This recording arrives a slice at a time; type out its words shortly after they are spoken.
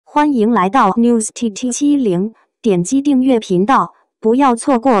欢迎来到 News TT70，点击订阅频道，不要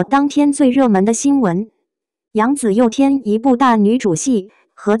错过当天最热门的新闻。杨紫又添一部大女主戏，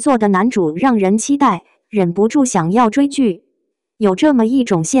合作的男主让人期待，忍不住想要追剧。有这么一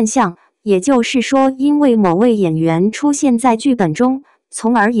种现象，也就是说，因为某位演员出现在剧本中，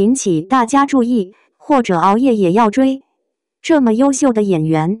从而引起大家注意，或者熬夜也要追。这么优秀的演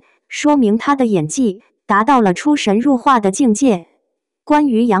员，说明他的演技达到了出神入化的境界。关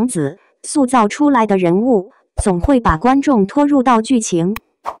于杨紫塑造出来的人物，总会把观众拖入到剧情。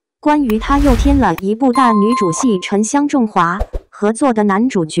关于她又添了一部大女主戏，沉香重华合作的男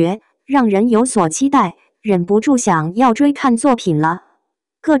主角，让人有所期待，忍不住想要追看作品了。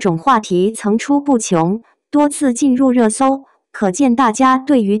各种话题层出不穷，多次进入热搜，可见大家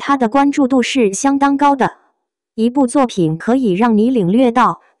对于她的关注度是相当高的。一部作品可以让你领略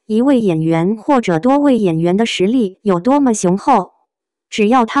到一位演员或者多位演员的实力有多么雄厚。只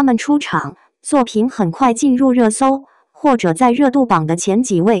要他们出场，作品很快进入热搜，或者在热度榜的前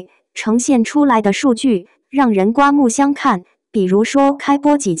几位，呈现出来的数据让人刮目相看。比如说，开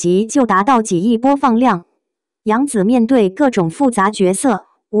播几集就达到几亿播放量。杨紫面对各种复杂角色，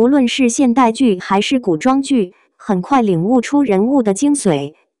无论是现代剧还是古装剧，很快领悟出人物的精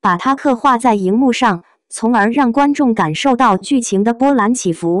髓，把它刻画在荧幕上，从而让观众感受到剧情的波澜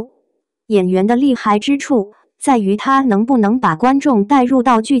起伏。演员的厉害之处在于他能不能把观众带入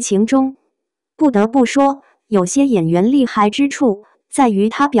到剧情中。不得不说，有些演员厉害之处在于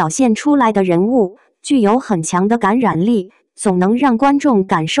他表现出来的人物具有很强的感染力，总能让观众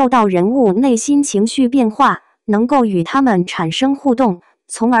感受到人物内心情绪变化，能够与他们产生互动，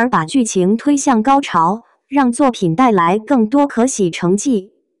从而把剧情推向高潮，让作品带来更多可喜成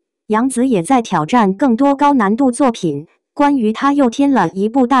绩。杨紫也在挑战更多高难度作品，关于她又添了一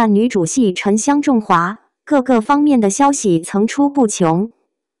部大女主戏，沉香重华，各个方面的消息层出不穷。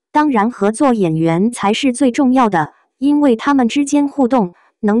当然，合作演员才是最重要的，因为他们之间互动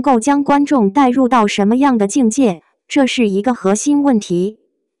能够将观众带入到什么样的境界，这是一个核心问题。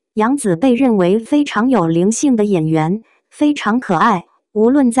杨紫被认为非常有灵性的演员，非常可爱，无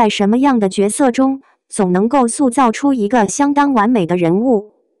论在什么样的角色中，总能够塑造出一个相当完美的人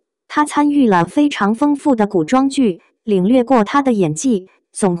物。她参与了非常丰富的古装剧，领略过她的演技，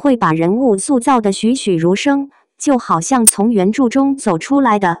总会把人物塑造得栩栩如生，就好像从原著中走出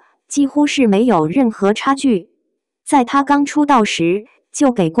来的，几乎是没有任何差距。在她刚出道时，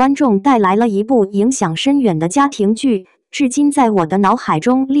就给观众带来了一部影响深远的家庭剧，至今在我的脑海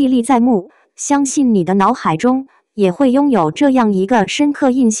中历历在目，相信你的脑海中也会拥有这样一个深刻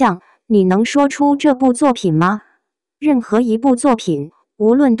印象。你能说出这部作品吗？任何一部作品，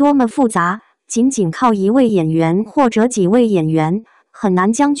无论多么复杂，仅仅靠一位演员或者几位演员，很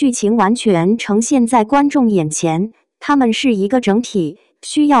难将剧情完全呈现在观众眼前。他们是一个整体，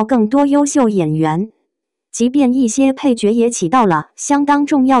需要更多优秀演员。即便一些配角也起到了相当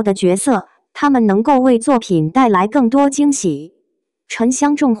重要的角色，他们能够为作品带来更多惊喜。沉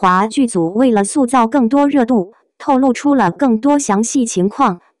香重华剧组为了塑造更多热度，透露出了更多详细情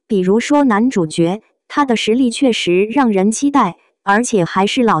况，比如说男主角，他的实力确实让人期待，而且还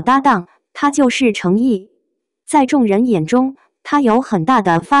是老搭档，他就是程毅。在众人眼中，他有很大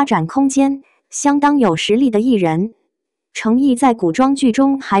的发展空间，相当有实力的艺人。程毅在古装剧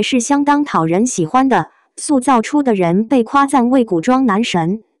中还是相当讨人喜欢的，塑造出的人被夸赞为古装男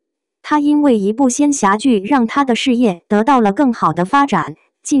神。他因为一部仙侠剧让他的事业得到了更好的发展，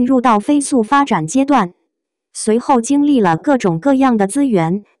进入到飞速发展阶段。随后经历了各种各样的资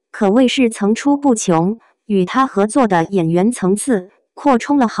源，可谓是层出不穷，与他合作的演员层次扩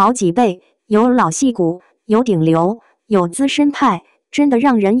充了好几倍，有老戏骨，有顶流，有资深派，真的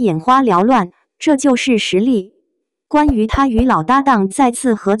让人眼花缭乱，这就是实力。关于他与老搭档再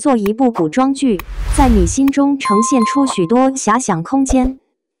次合作一部古装剧，在你心中呈现出许多遐想空间。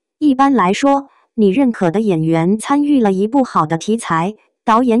一般来说，你认可的演员参与了一部好的题材，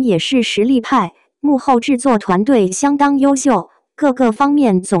导演也是实力派，幕后制作团队相当优秀，各个方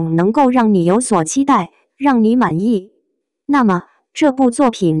面总能够让你有所期待，让你满意。那么，这部作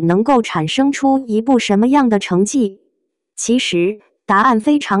品能够产生出一部什么样的成绩？其实，答案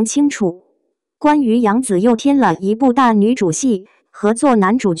非常清楚。关于杨紫又添了一部大女主戏，合作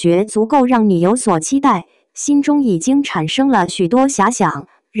男主角足够让你有所期待，心中已经产生了许多遐想，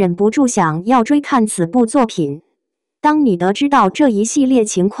忍不住想要追看此部作品。当你得知到这一系列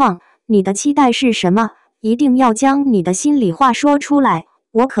情况，你的期待是什么？一定要将你的心里话说出来，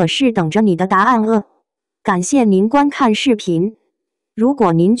我可是等着你的答案哦。感谢您观看视频。如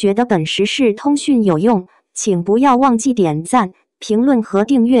果您觉得本时事通讯有用，请不要忘记点赞、评论和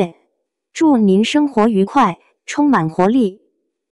订阅。祝您生活愉快，充满活力。